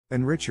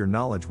Enrich your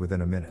knowledge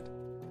within a minute.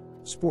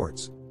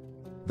 Sports.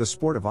 The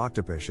sport of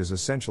octopus is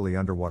essentially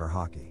underwater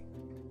hockey.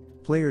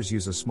 Players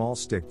use a small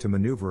stick to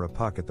maneuver a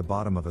puck at the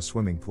bottom of a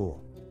swimming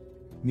pool.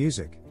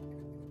 Music.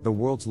 The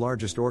world's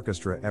largest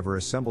orchestra ever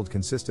assembled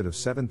consisted of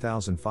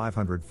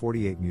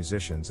 7,548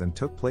 musicians and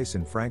took place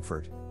in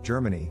Frankfurt,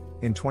 Germany,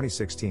 in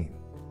 2016.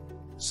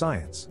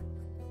 Science.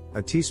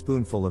 A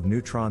teaspoonful of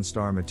neutron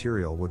star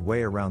material would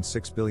weigh around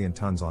 6 billion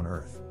tons on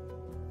Earth.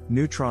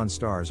 Neutron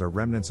stars are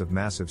remnants of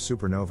massive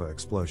supernova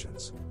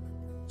explosions.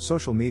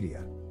 Social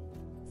media.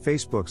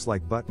 Facebook's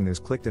like button is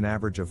clicked an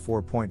average of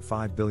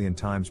 4.5 billion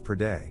times per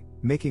day,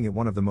 making it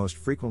one of the most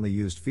frequently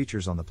used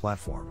features on the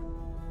platform.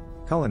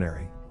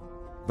 Culinary.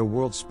 The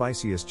world's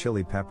spiciest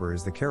chili pepper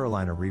is the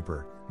Carolina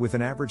Reaper, with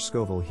an average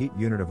Scoville heat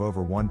unit of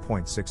over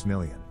 1.6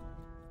 million.